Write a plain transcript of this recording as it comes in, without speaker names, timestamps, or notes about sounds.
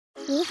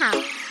你好，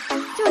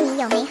祝你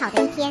有美好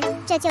的一天。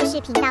这就是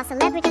频道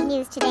Celebrity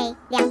News Today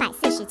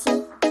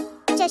 247。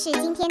这是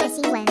今天的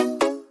新闻。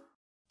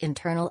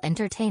Internal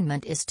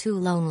entertainment is too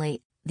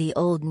lonely. The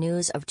old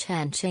news of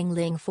Chen Qing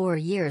Ling 4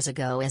 years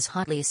ago is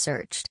hotly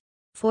searched.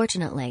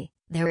 Fortunately,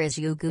 there is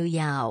Yugu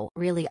Yao.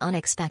 Really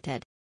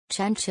unexpected.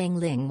 Chen Qing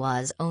Ling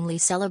was only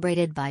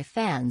celebrated by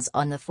fans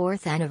on the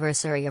 4th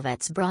anniversary of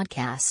its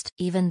broadcast.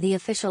 Even the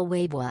official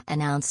Weibo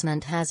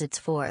announcement has its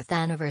 4th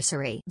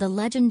anniversary. The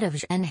legend of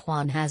Zhen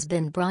Huan has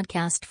been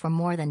broadcast for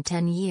more than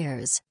 10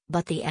 years,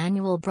 but the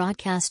annual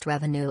broadcast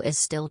revenue is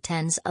still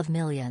tens of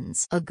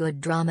millions. A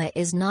good drama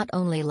is not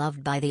only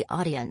loved by the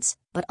audience,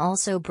 but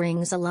also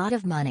brings a lot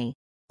of money.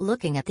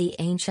 Looking at the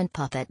ancient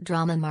puppet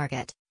drama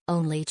market,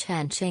 only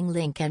Chen Qing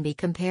Ling can be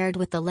compared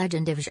with the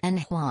legend of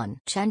Zhen Huan.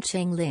 Chen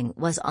Qing Ling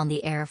was on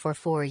the air for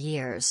 4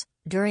 years,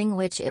 during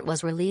which it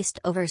was released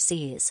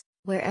overseas.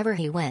 Wherever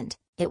he went,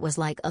 it was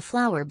like a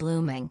flower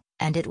blooming,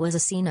 and it was a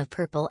scene of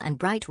purple and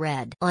bright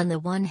red. On the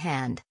one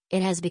hand,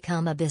 it has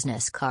become a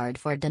business card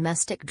for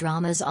domestic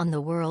dramas on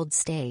the world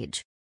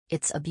stage.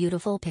 It's a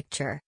beautiful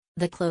picture.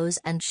 The clothes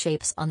and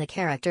shapes on the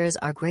characters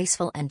are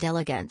graceful and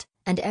elegant,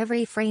 and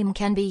every frame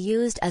can be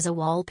used as a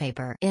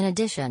wallpaper. In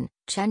addition,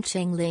 Chen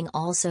Qing Ling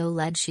also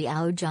led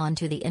Xiao Zhan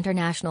to the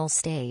international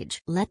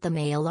stage. Let the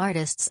male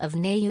artists of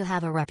Neiyu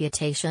have a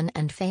reputation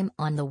and fame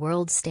on the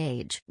world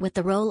stage. With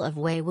the role of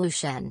Wei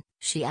Wuxian,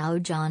 Xiao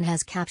Zhan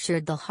has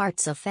captured the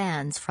hearts of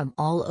fans from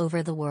all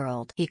over the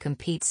world. He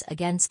competes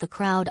against the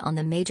crowd on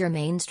the major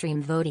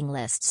mainstream voting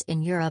lists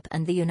in Europe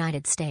and the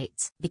United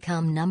States.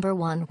 Become number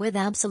one with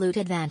absolute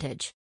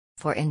advantage.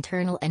 For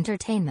internal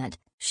entertainment,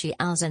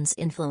 Xiao Zhan's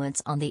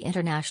influence on the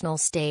international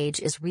stage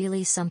is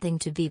really something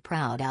to be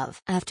proud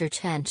of. After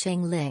Chen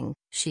Qing Ling,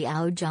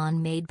 Xiao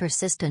Zhan made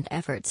persistent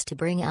efforts to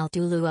bring out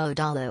Duluo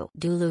Dalu.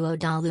 Duluo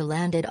Dalu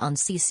landed on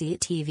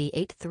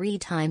CCTV 3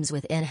 times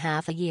within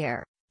half a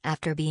year.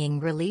 After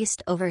being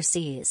released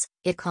overseas,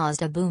 it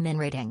caused a boom in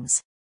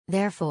ratings.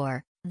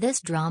 Therefore,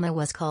 this drama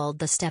was called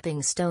the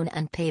stepping stone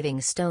and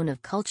paving stone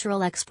of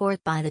cultural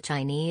export by the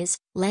Chinese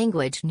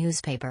language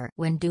newspaper.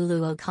 When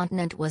Duluo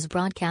Continent was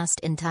broadcast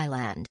in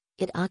Thailand,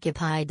 it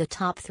occupied the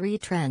top 3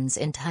 trends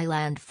in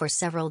Thailand for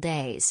several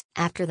days.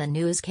 After the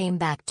news came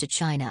back to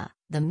China,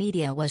 the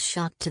media was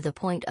shocked to the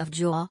point of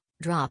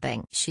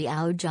jaw-dropping.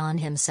 Xiao Zhan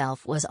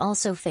himself was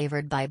also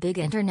favored by big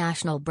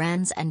international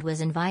brands and was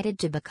invited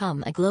to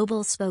become a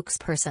global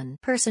spokesperson.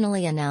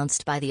 Personally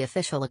announced by the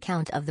official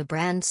account of the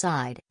brand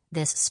side,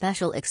 this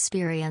special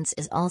experience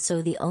is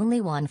also the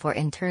only one for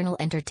internal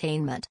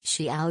entertainment.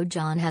 Xiao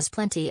Zhan has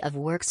plenty of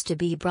works to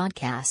be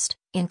broadcast,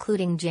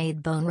 including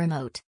Jade Bone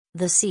Remote.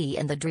 The Sea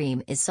and the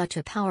Dream is such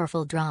a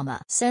powerful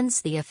drama.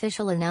 Since the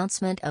official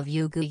announcement of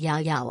Yugu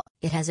Yao,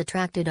 it has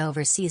attracted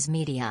overseas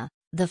media.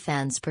 The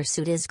fans'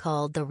 pursuit is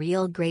called the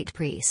real Great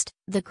Priest,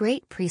 the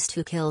Great Priest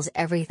who kills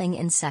everything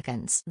in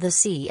seconds. The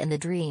Sea and the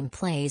Dream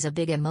plays a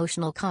big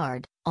emotional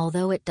card,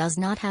 although it does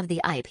not have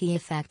the IP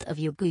effect of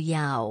Yugu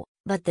Yao.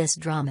 But this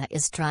drama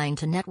is trying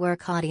to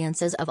network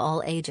audiences of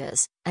all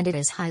ages, and it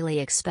is highly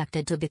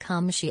expected to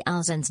become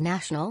Xiao Zhan's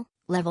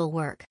national-level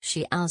work.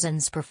 Xiao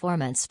Zhan's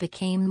performance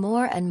became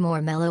more and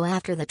more mellow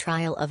after the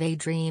trial of A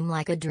Dream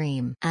Like a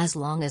Dream. As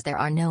long as there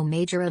are no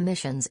major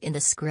omissions in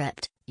the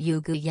script,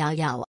 Yugu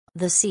Yao,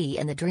 The Sea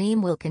and the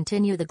Dream will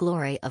continue the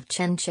glory of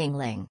Chen Qing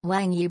Ling.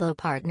 Wang Yibo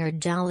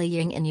partnered Zhao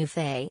Liying in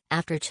Yufei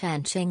after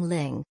Chen Qing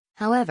Ling.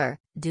 However,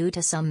 due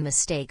to some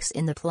mistakes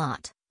in the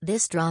plot,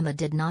 this drama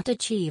did not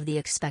achieve the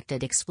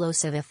expected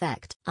explosive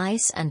effect.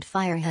 Ice and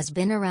Fire has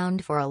been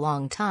around for a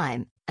long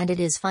time, and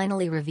it is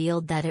finally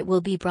revealed that it will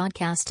be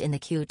broadcast in the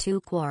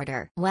Q2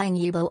 quarter. Wang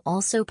Yibo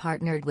also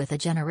partnered with a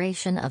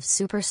generation of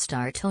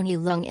superstar Tony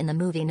Leung in the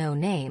movie No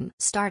Name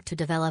start to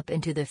develop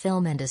into the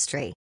film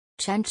industry.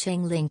 Chen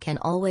Qing Ling can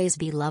always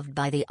be loved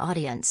by the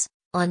audience.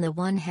 On the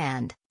one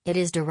hand, it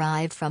is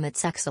derived from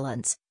its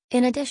excellence.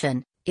 In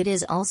addition, it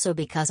is also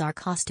because our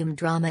costume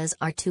dramas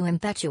are too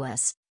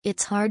impetuous.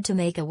 It's hard to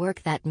make a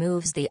work that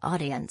moves the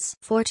audience.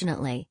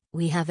 Fortunately,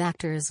 we have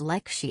actors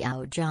like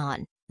Xiao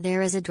Zhan.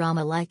 There is a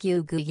drama like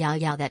Yugu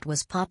Yao that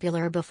was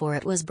popular before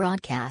it was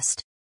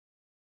broadcast.